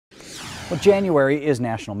Well, January is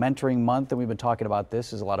National Mentoring Month, and we've been talking about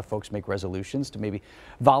this as a lot of folks make resolutions to maybe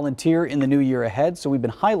volunteer in the new year ahead. So we've been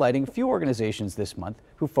highlighting a few organizations this month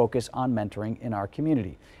who focus on mentoring in our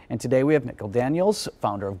community. And today we have Nicole Daniels,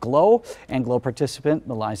 founder of GLOW, and GLOW participant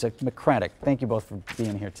Melissa McCraddock. Thank you both for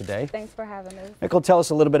being here today. Thanks for having us. Nicole, tell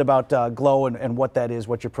us a little bit about GLOW and what that is,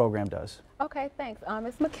 what your program does. Okay, thanks.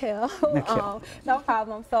 It's Mikhail. No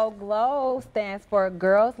problem. So GLOW stands for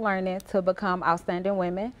Girls Learning to Become Outstanding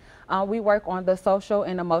Women. We work on the social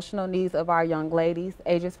and emotional needs of our young ladies,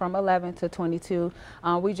 ages from 11 to 22.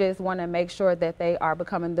 We just want to make sure that they are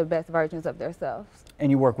becoming the best versions of themselves. And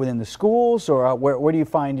you work within the schools, or where do you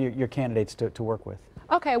find your candidates to work with?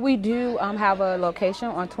 Okay, we do have a location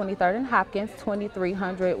on 23rd and Hopkins,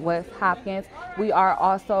 2300 West Hopkins. We are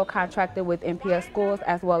also contracted with NPS schools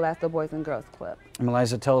as well as the Boys and Girls Club. And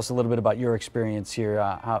Melissa, tell us a little bit about your experience here,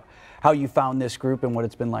 how you found this group and what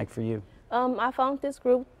it's been like for you. I found this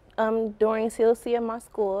group during CLC at my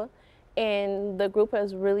school, and the group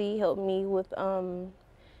has really helped me with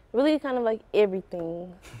really kind of like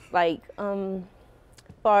everything, like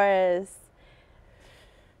far as,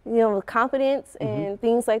 you know, confidence and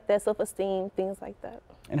things like that, self-esteem, things like that.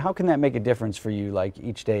 And how can that make a difference for you, like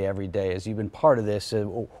each day, every day, as you've been part of this?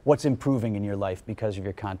 What's improving in your life because of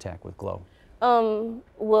your contact with GLOW?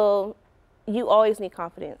 Well, you always need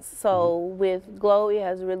confidence. So with GLOW, it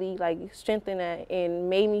has really like strengthened that and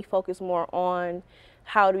made me focus more on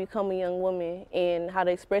how to become a young woman and how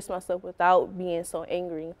to express myself without being so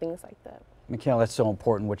angry and things like that. Mikhail, that's so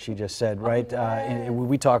important what she just said, right?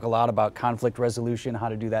 We talk a lot about conflict resolution, how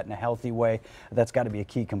to do that in a healthy way. That's got to be a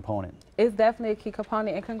key component. It's definitely a key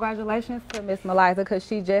component, and congratulations to Miss Melissa, because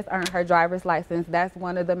she just earned her driver's license. That's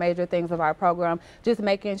one of the major things of our program, just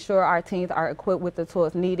making sure our teens are equipped with the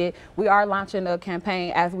tools needed. We are launching a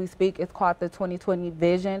campaign as we speak. It's called the 2020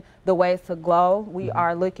 Vision, The Ways to GLOW. We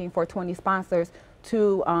are looking for 20 sponsors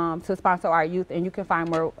to sponsor our youth, and you can find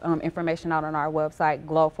more information out on our website,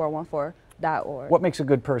 glow414.org. What makes a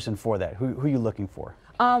good person for that? Who are you looking for?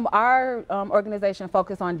 Our organization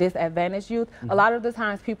focuses on disadvantaged youth. A lot of the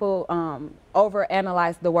times people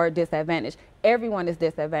overanalyze the word disadvantaged. Everyone is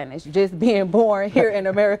disadvantaged. Just being born here in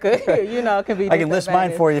America, you know, can be disadvantaged. I can list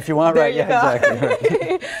mine for you if you want, right? Yeah, exactly.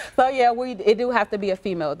 Right. So yeah, it do have to be a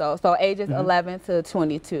female though. So ages 11 to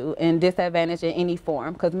 22 and disadvantaged in any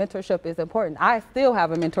form, because mentorship is important. I still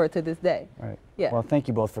have a mentor to this day. Right. Yeah. Well, thank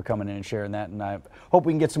you both for coming in and sharing that, and I hope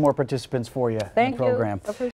we can get some more participants for you in the program. Thank you.